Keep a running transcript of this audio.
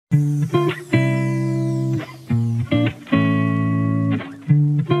Morning,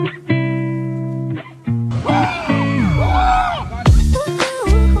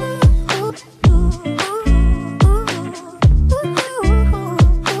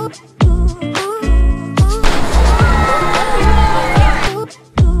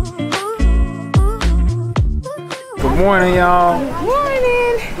 y'all. Good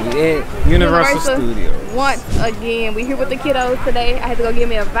morning. Yeah, Universal Studios. Once again, we here with the kiddos today. I had to go get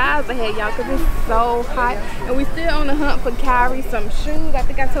me a visor head, y'all, because it's so hot. And we still on the hunt for Kyrie some shoes. I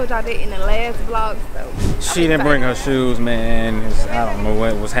think I told y'all that in the last vlog. So she didn't bring her shoes, man. I don't know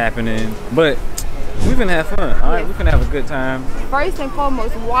what was happening, but we finna have fun. All right, we finna have a good time. First and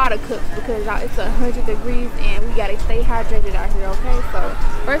foremost, water cups, because it's 100 degrees and we gotta stay hydrated out here. Okay, so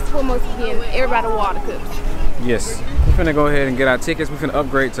first and foremost, again, everybody water cups. Yes, we're finna go ahead and get our tickets. We're finna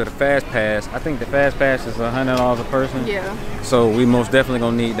upgrade to the Fast Pass. I think the Fast Pass is $100 a person. Yeah. So we most definitely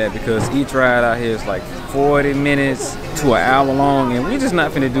gonna need that because each ride out here is like 40 minutes to an hour long, and we just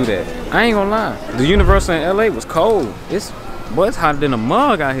not finna do that. I ain't gonna lie. The Universal in LA was cold. It's hotter than a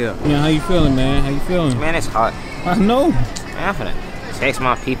mug out here. Yeah, how you feeling, man? How you feeling? Man, it's hot. I know. Man, I'm finna text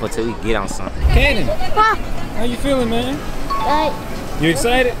my people till we get on something. Kaden, how you feeling, man? You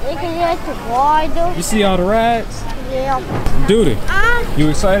excited? You see all the rides? Yeah. Duty, you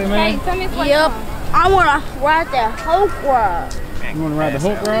excited, man? Yep. I want to ride the Hulk ride. You want to ride the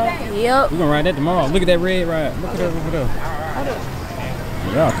Hulk ride? Yep. We're going to ride that tomorrow. Look at that red ride. Look at that over there.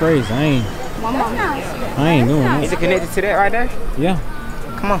 Y'all crazy. I ain't doing that. Is it connected to that right there? Yeah.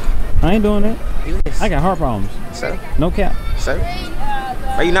 Come on. I ain't doing that. I got heart problems. So? No cap. So?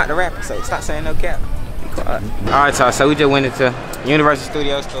 Are you not the rapper? So stop saying no cap. Alright, so we just went into Universal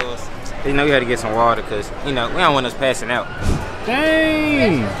Studios stores. You know we had to get some water because, you know, we don't want us passing out.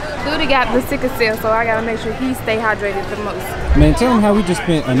 Dang! Dude got the sickle cell, so I gotta make sure he stay hydrated the most. Man, tell him how we just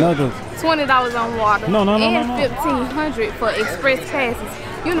spent another $20 on water. No. And $1,500 for express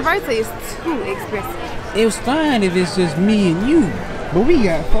passes. Universal is too expensive. It was fine if it's just me and you, but we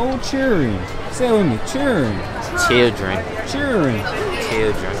got 4 children. Say with me, children. Children.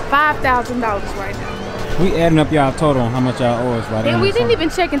 $5,000 right now. We adding up y'all total on how much y'all owe us right now. And we didn't even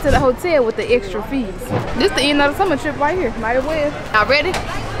check into the hotel with the extra fees. This the end of the summer trip right here. Might as well. Y'all ready?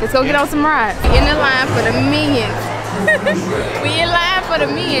 Let's go get on some rides. In the line for the millions. We in line for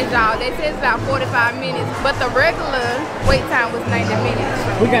the millions, y'all. They said it's about 45 minutes, but the regular wait time was 90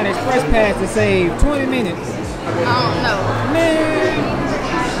 minutes. We got an express pass to save 20 minutes. I don't know.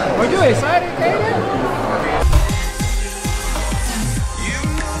 Man, are you excited, Kaden?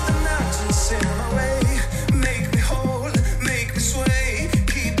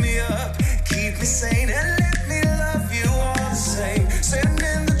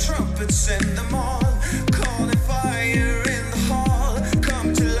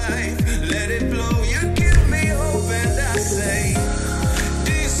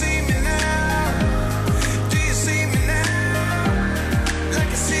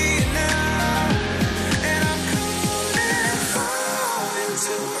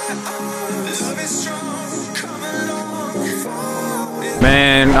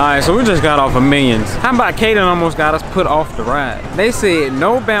 Man, alright, so we just got off of millions. How about Kaden almost got us put off the ride? They said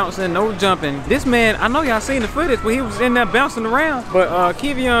no bouncing, no jumping. This man, I know y'all seen the footage, but he was in there bouncing around. But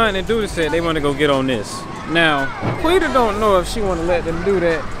qui&ken and Duda said they want to go get on this. Now, Quita don't know if she want to let them do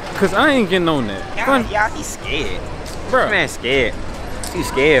that, because I ain't getting on that. Y'all, he's scared. Bro. This man's scared. He's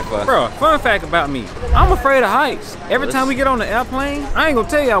scared for. Bro, fun fact about me, I'm afraid of heights. Every time we get on the airplane, I ain't gonna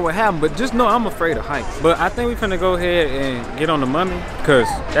tell y'all what happened, but just know I'm afraid of heights. But I think we finna go ahead and get on the mummy, because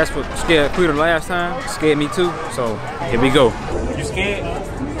that's what scared Quita last time. Scared me too, so here we go. You scared?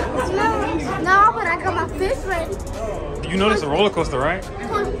 No, but I got my fist ready. You know this is a roller coaster, right?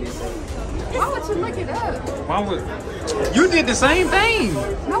 Why would you look it up? Why would? You did the same thing.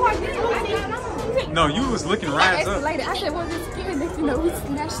 No, I didn't. No, you was looking right up. I said, well, this scared next you know, we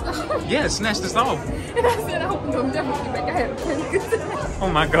snatched off. Yeah, snatched us off. And I said, I hope you'll never get back. I had a panic attack. Oh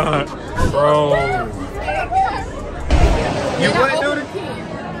my God. Bro. You what, dude?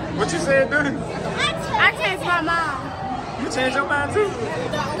 What you said, dude? I changed my mind. You changed your mind too?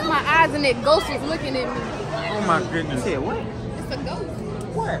 My eyes and that ghost was looking at me. Oh my goodness. Yeah, what? It's a ghost.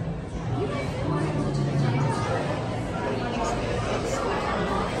 What?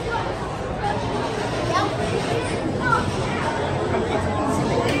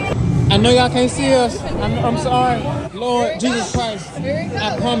 I know y'all can't see us. I'm sorry. Lord Jesus Christ.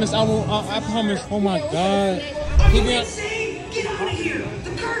 I promise I won't. I promise. Oh my God. Get out of here.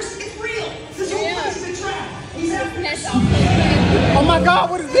 The curse is real. This whole place is a trap. He's Oh my God,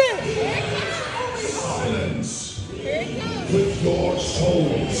 what is this? Silence. your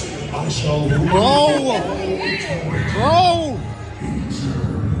souls, I shall Bro! Bro!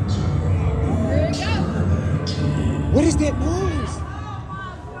 What is that noise?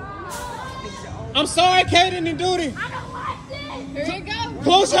 I'm sorry, Kaden and Duty. Here you go.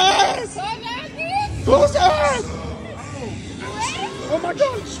 Close your eyes. Close your eyes. Oh my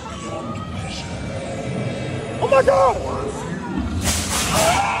God. Oh my God.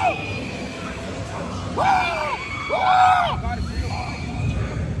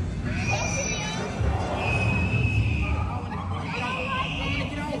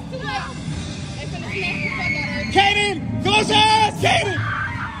 Kaden, close your eyes. Kaden,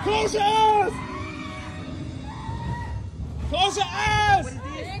 close your eyes. Close your eyes.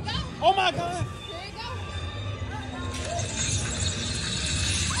 Oh my God.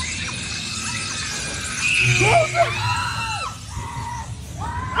 Close it.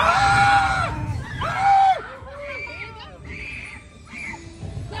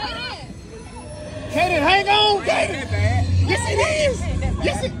 Kaden, hang on, Kaden. Yes, it is.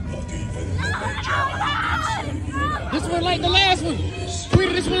 Yes, it. This one like the last one.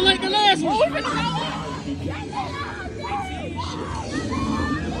 Sweetie, this one like the last one.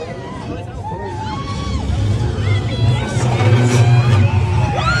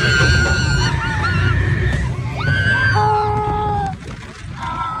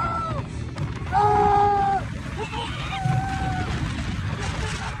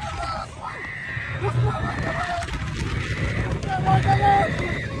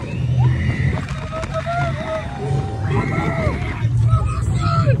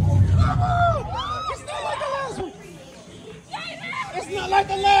 Like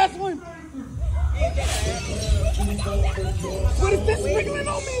the last one. What is this sprinkling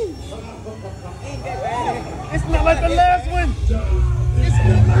on me? It's not like the last one. It's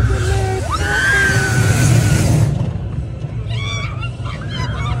not like the last one.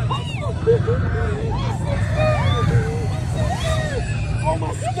 Oh,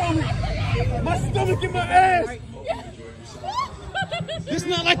 my stomach. My stomach in my ass. It's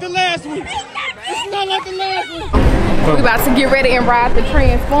not like the last one. It's not like the last one. We about to get ready and ride the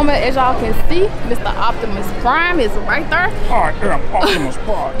Transformer. As y'all can see, Mr. Optimus Prime is right there. I am Optimus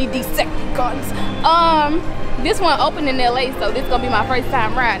Prime. The Decepticons. This one opened in LA, so this is gonna be my first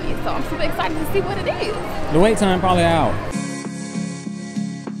time riding it. So I'm super excited to see what it is. The wait time probably an hour.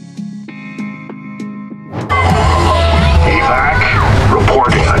 Evac,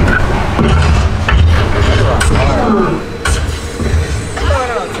 report in.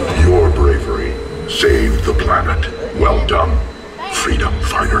 Your bravery saved the planet. Well done, freedom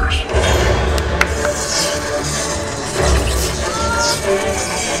fighters.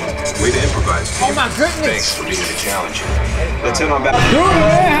 Way to improvise. Oh my goodness. Thanks for meeting the challenge. Let's hit on back. Dude,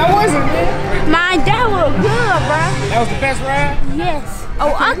 man, how was it, man? My dad was good, bro. That was the best ride? Yes.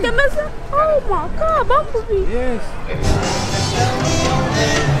 Oh, Optimus? Oh my God, both of you. Yes.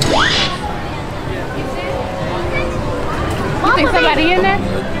 You think somebody in there?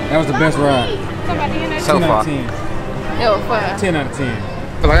 That was the best ride. Somebody in there? So 10 far. out of 10. It was fun. 10 out of 10. I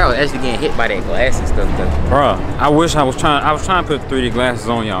feel like I was actually getting hit by that glass and stuff though. Bruh, I wish I was trying to put 3D glasses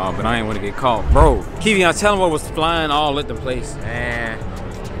on y'all, but I ain't want to get caught. Bro, qui&ken, tell them what was flying all at the place. Man,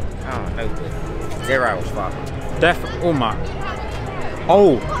 I don't know, but that ride was fun. Oh my.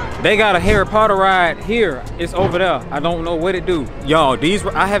 Oh, they got a Harry Potter ride here. It's over there. I don't know what it do. Y'all,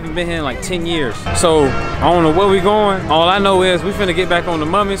 I haven't been here in like 10 years. So, I don't know where we going. All I know is we finna get back on the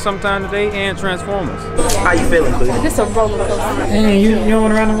Mummy sometime today and Transformers. How you feeling, Cleve? This is a roller coaster. Hey, you don't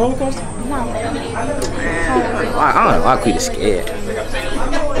want to ride on a roller coaster? I don't know why Cleve is scared.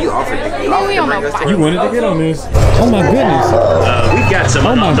 You offered to bring us to You wanted to get on this. Oh my goodness. We got some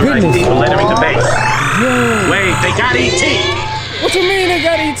unauthorized people entering the base. Yo. Wait, they got ET! What you mean they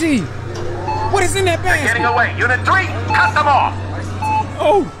got ET? What is in that basket? Getting away. Unit 3, cut them off!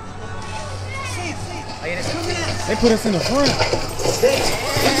 Oh! They put us in the front.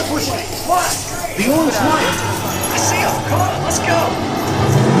 The orange light. I see him. Come on, let's go.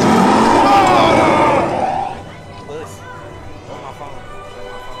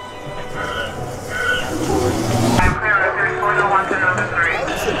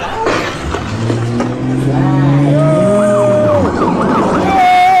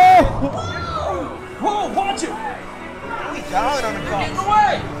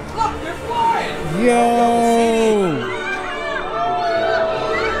 Yo!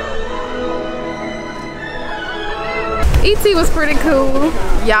 E.T. was pretty cool.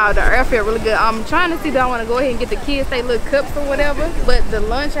 Y'all, the air feel really good. I'm trying to see, do I want to go ahead and get the kids their little cups or whatever, but the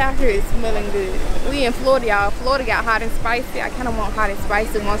lunch out here is smelling good. We in Florida, y'all. Florida got hot and spicy. I kind of want hot and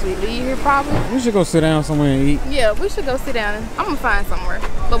spicy once we leave here, probably. We should go sit down somewhere and eat. Yeah, we should go sit down. I'm gonna find somewhere,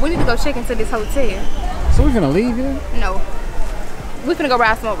 but we need to go check into this hotel. So we finna leave here? No, we finna go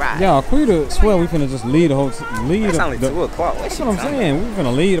ride smoke ride. Y'all, Quita swear we finna just leave the hotel. It's only 2 o'clock. That's what I'm saying. We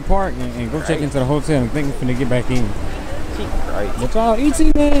finna leave the park and go check into the hotel and think we finna get back in. Right. But y'all, ET,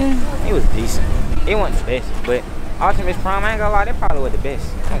 man. It was decent. It wasn't the best, but Optimus Prime, I ain't gonna lie, that probably was the best.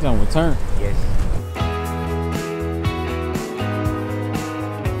 That's on return. Yes.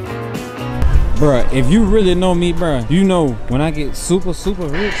 Bruh, if you really know me, bruh, you know when I get super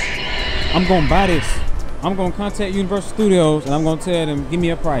rich, I'm gonna buy this. I'm gonna contact Universal Studios and I'm gonna tell them, give me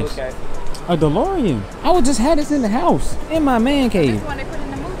a price. Okay. A DeLorean. I would just have this in the house, in my man cave. That's one they put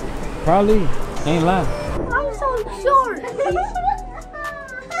in the movie. Probably. Ain't lie. I'm so short.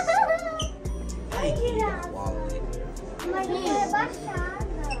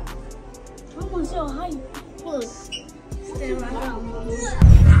 I'm so high. Look.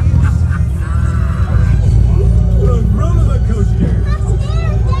 Roller coaster.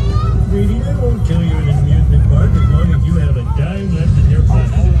 Sweetie, they won't kill you in an amusement park as long as you have a dime left in your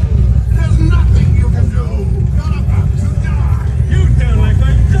pocket. There's nothing you can do. You're about to die. You sound like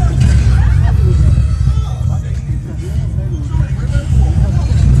my son.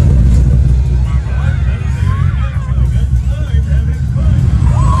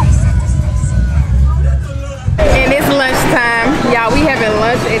 And it's lunchtime. Y'all, we having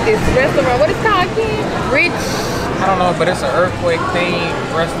lunch at this restaurant. What is it called again? Rich. I don't know, but it's an earthquake themed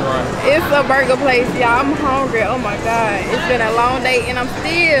restaurant. It's a burger place, y'all. I'm hungry. Oh my God. It's been a long day and I'm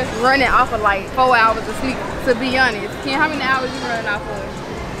still running off of like 4 hours of sleep, to be honest. Ken, how many hours you running off of?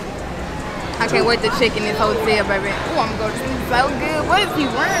 I can't wait to check in this hotel, baby. Oh, I'm gonna go to sleep so good. What is he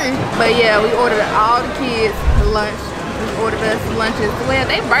wearing? But yeah, we ordered all the kids lunch. We ordered us lunches. Well,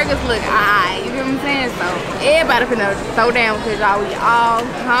 they burgers look alright. You know what I'm saying? So everybody finna throw down because y'all, we all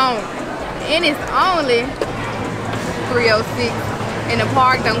hungry. And it's only 3:06 and the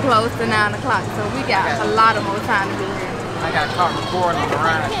park don't close to 9 o'clock, so we got a lot of more time to be here. I got caught recording on the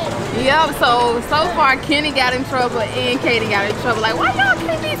ride. Yep, so far Kenny got in trouble and Katie got in trouble. Like, why y'all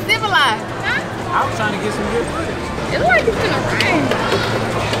can't be civilized? I was trying to get some good footage. It looks like it's gonna rain.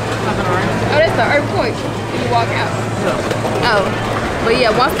 It's not gonna rain. Oh, that's the earthquake. You walk out. Oh, but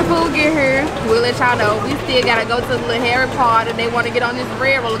yeah, once the food get here, we'll let y'all know. We still gotta go to the little Harry Potter. They wanna get on this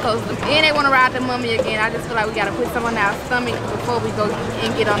red roller coaster. And they wanna ride the Mummy again. I just feel like we gotta put some on our stomach before we go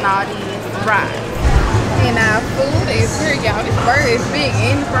and get on all these rides. And our food is here, y'all. This burger is big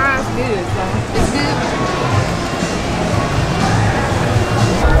and the fries good, so it's good.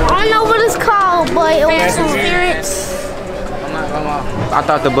 I don't know what it's called, but it was some spirits. I'm not gonna lie. I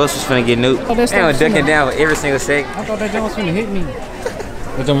thought the bus was finna get nuked. Oh, that's They was ducking down with every single second. I thought that jump was finna hit me.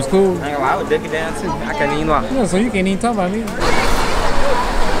 That jump was cool. I ain't gonna lie, I was ducking down too. I couldn't even lie. Yeah, so you can't even talk about me.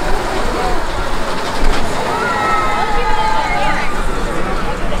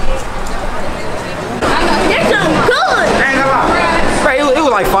 They're doing good. I ain't gonna lie. Bro, it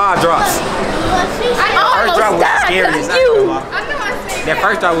was like 5 drops. First drop was the scariest. I ain't gonna lie. I know I said That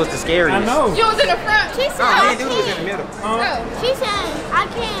first drop was the scariest. I know. you was in the front. She said, Oh, I man, dude was in the can't. middle. She said, I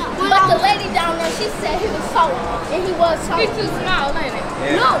can't. But the lady down there, she said he was tall. And he was tall. He's too small, ain't it?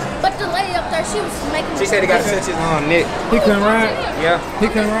 Yeah. No, but the lady up there, she was making She said he got to touch his neck. He couldn't ride. Yeah. He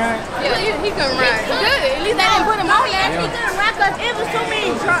couldn't ride. Yeah, he can ride. Good. At least they didn't put him on there. He couldn't ride because it was too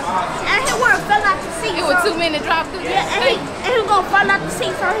many drops. And he would have fell out the seat. It was too many drops. Yeah, and he was going to fall out the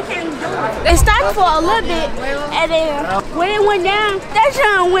seat, so he can't do it. It started for a little bit, and then when it went down, that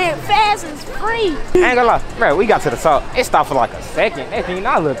jump went fast as free. I ain't gonna lie, bro, we got to the top. It stopped for like a second. Next thing you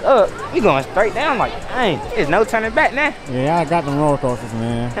know, I look up. We going straight down like, dang, there's no turning back now. Yeah, I got them roller coasters,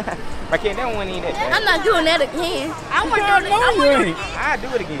 man. I can't, that one ain't that bad. I'm not doing that again. I want to do it. I'll do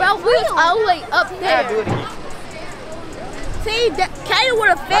it again. Bro, we was all the way up I'll do there. it again. See, Katie would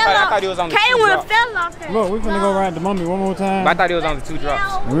have fell I off. thought it was on the Katie two would have drop. fell off there. Look, we finna go ride the Mummy one more time. But I thought it was on the 2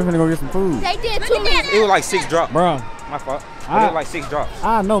 drops. And we finna go get some food. They did too many. It was like 6 drops. Bruh, My fault. But it was like 6 drops.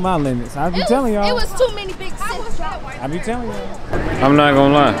 I know my limits. I be telling y'all. It was too many big six drops. I be telling y'all. I'm not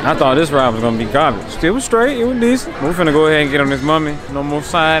gonna lie. I thought this ride was gonna be garbage. It was straight. It was decent. We're finna go ahead and get on this Mummy. No more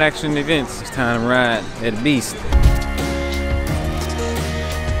side action events. It's time to ride that beast.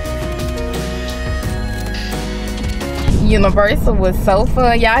 Universal was so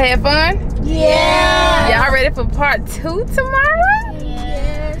fun. Y'all had fun? Yeah. Y'all ready for part 2 tomorrow?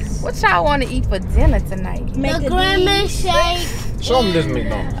 Yes. What y'all want to eat for dinner tonight? The grandma shake. Show them this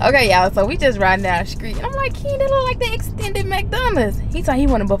McDonald's. Okay, y'all. So we just riding down the street, and I'm like, Ken, that look like the extended McDonald's. He thought he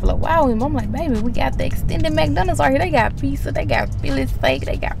wanted Buffalo Wild Wings. I'm like, baby, we got the extended McDonald's right here. They got pizza, they got Philly steak,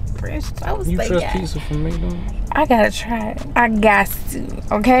 they got French toast. You trust pizza from McDonald's? I gotta try it. I got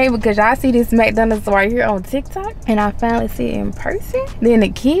to, okay? Because y'all see this McDonald's right here on TikTok, and I finally see it in person. Then the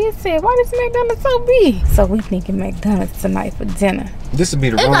kids said, why this McDonald's so big? So we thinking McDonald's tonight for dinner. This would be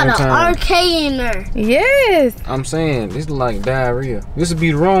the They wrong got an time. arcade in there. Yes. I'm saying, this is like diarrhea. This would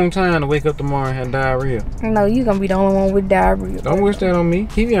be the wrong time to wake up tomorrow and have diarrhea. No, you gonna be the only one with diarrhea. Don't wish that on me.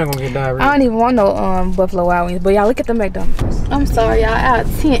 Kiwi ain't gonna get diarrhea. I don't even want no Buffalo Wild Wings, but y'all look at the McDonald's. I'm sorry, y'all, out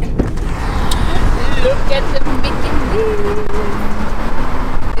of 10. Look at the Mickey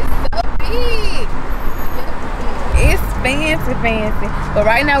It's so big. It's fancy. But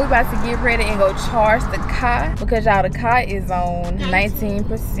right now we about to get ready and go charge the car because y'all the car is on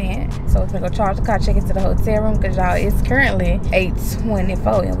 19%. So we're gonna go charge the car, check into the hotel room because y'all it's currently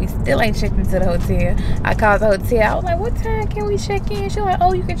 8:24 and we still ain't checked into the hotel. I called the hotel. I was like, what time can we check in? She was like,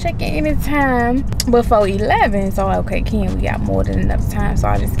 oh, you can check in anytime before 11. So I'm like, okay, Ken, we got more than enough time. So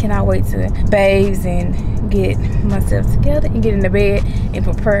I just cannot wait to bathe and get myself together and get in the bed and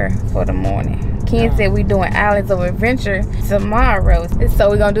prepare for the morning. Ken said we doing Islands of Adventure tomorrow. So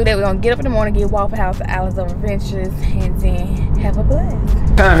we're gonna do that. We're gonna get up in the morning, get Waffle House to Islands of Adventures, and then have a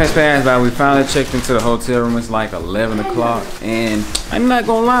blast. Time has passed by. We finally checked into the hotel room. It's like 11 o'clock. And I'm not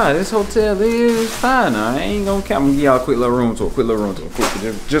gonna lie, this hotel is fine now. I ain't gonna count. I'm gonna give y'all a quick little room tour.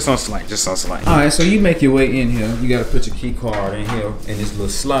 Just on slight. Alright, so you make your way in here. You gotta put your key card in here in this little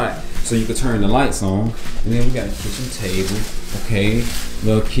slot so you can turn the lights on. And then we got a kitchen table, okay?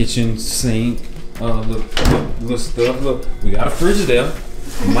 Little kitchen sink. Little stuff. Look, we got a Frigidaire,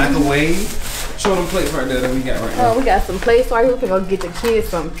 microwave. Show them plates right there that we got right now. We got some plates right here. We're gonna get the kids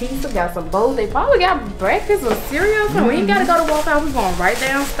some pizza, got some bowls. They probably got breakfast or cereal. So we ain't gotta go to Waffle House. We're going right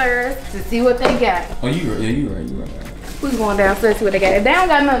downstairs to see what they got. Oh, you right. We're going downstairs to see what they got. If they don't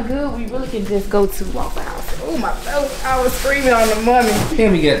got nothing good, we really can just go to Waffle House. Oh my throat, I was screaming on the money.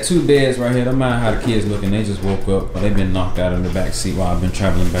 Then we got 2 beds right here. Don't mind how the kids looking. They just woke up, but they've been knocked out in the back seat while I've been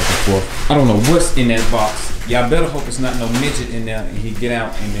traveling back and forth. I don't know what's in that box. Y'all better hope it's not no midget in there and he get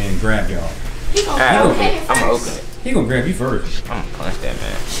out and then grab y'all. He gonna open it. I'm gonna open it. He gonna grab you first. I'm gonna punch that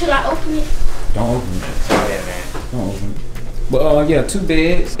man. Should I open it? Don't open it. Yeah, man. Don't open it. But yeah, 2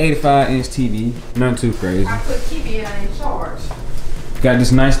 beds, 85-inch TV, nothing too crazy. I put Kiwi in charge. Got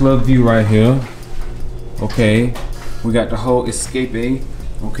this nice little view right here. Okay, we got the whole escape.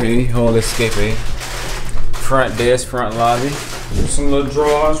 Okay, whole escape. Front desk, front lobby. Some little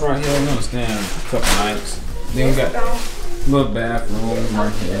drawers right here. Understand? A couple nights. Then we got little bathroom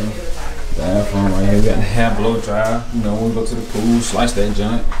right here. Bathroom right here. We got the hair blow dryer. You know, when we go to the pool, slice that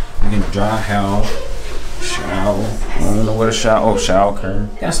joint. We can dry hair. Shower. I don't know where the shower. Oh, shower curtain.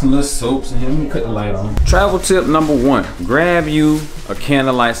 Got some little soaps in here. Let me cut the light on. Travel tip number 1: grab you a can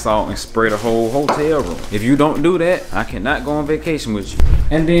of Lysol and spray the whole hotel room. If you don't do that, I cannot go on vacation with you.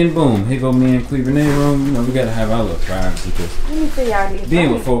 And then boom, here go me and Cleveland room. You know, we gotta have our little privacy because Let me see y'all this.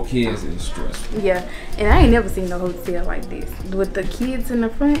 being with 4 kids is stressful. Yeah, and I ain't never seen no hotel like this. With the kids in the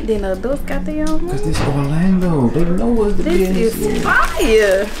front, then the adults got their own room. Cause this Orlando, they know what's the This is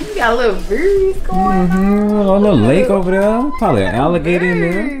fire. You got a little birds going on. A little lake over there. Probably an alligator in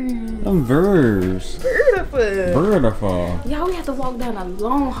there. Them birds. Beautiful. Y'all, we have to walk down a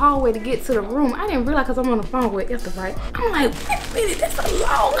long hallway to get to the room. I didn't realize because I'm on the phone with Esther, right? I'm like, wait a minute, that's a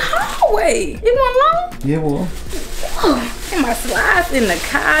long hallway. It wasn't long? Yeah, well. Oh, and my slides in the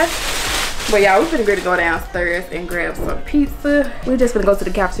car. But y'all, we finna ready to go downstairs and grab some pizza. We just finna go to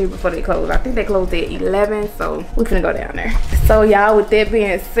the cafeteria before they close. I think they closed at 11, so we finna go down there. So y'all, with that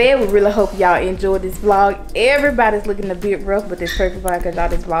being said, we really hope y'all enjoyed this vlog. Everybody's looking a bit rough, but it's perfect fine because y'all,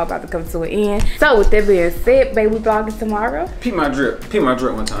 this vlog about to come to an end. So with that being said, baby, we vlogging tomorrow. Peep my drip. Peep my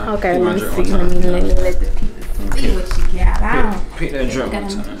drip one time. Okay, Peep let my me drip see. one time. Let the people see what you got on. Peep that drip one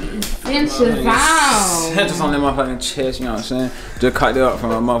time. Essentials on. Essentials on that motherfucking chest, you know what I'm saying? Just cut it up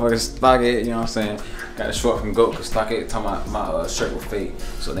from a motherfucking stockade, you know what I'm saying? Got a short from GOAT because stockade talking about my shirt was fake.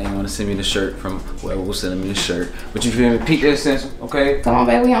 So they didn't want to send me the shirt from whoever was sending me the shirt. But you feel me? Peep that essential, okay? Come on,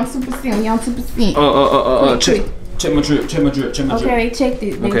 baby, we on super cent. We on super cent. Check my drip. Okay, they checked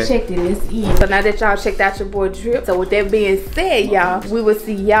it. They checked it. Let's eat. So now that y'all checked out your boy drip, so with that being said, y'all, we will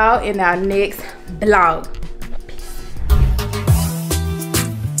see y'all in our next vlog.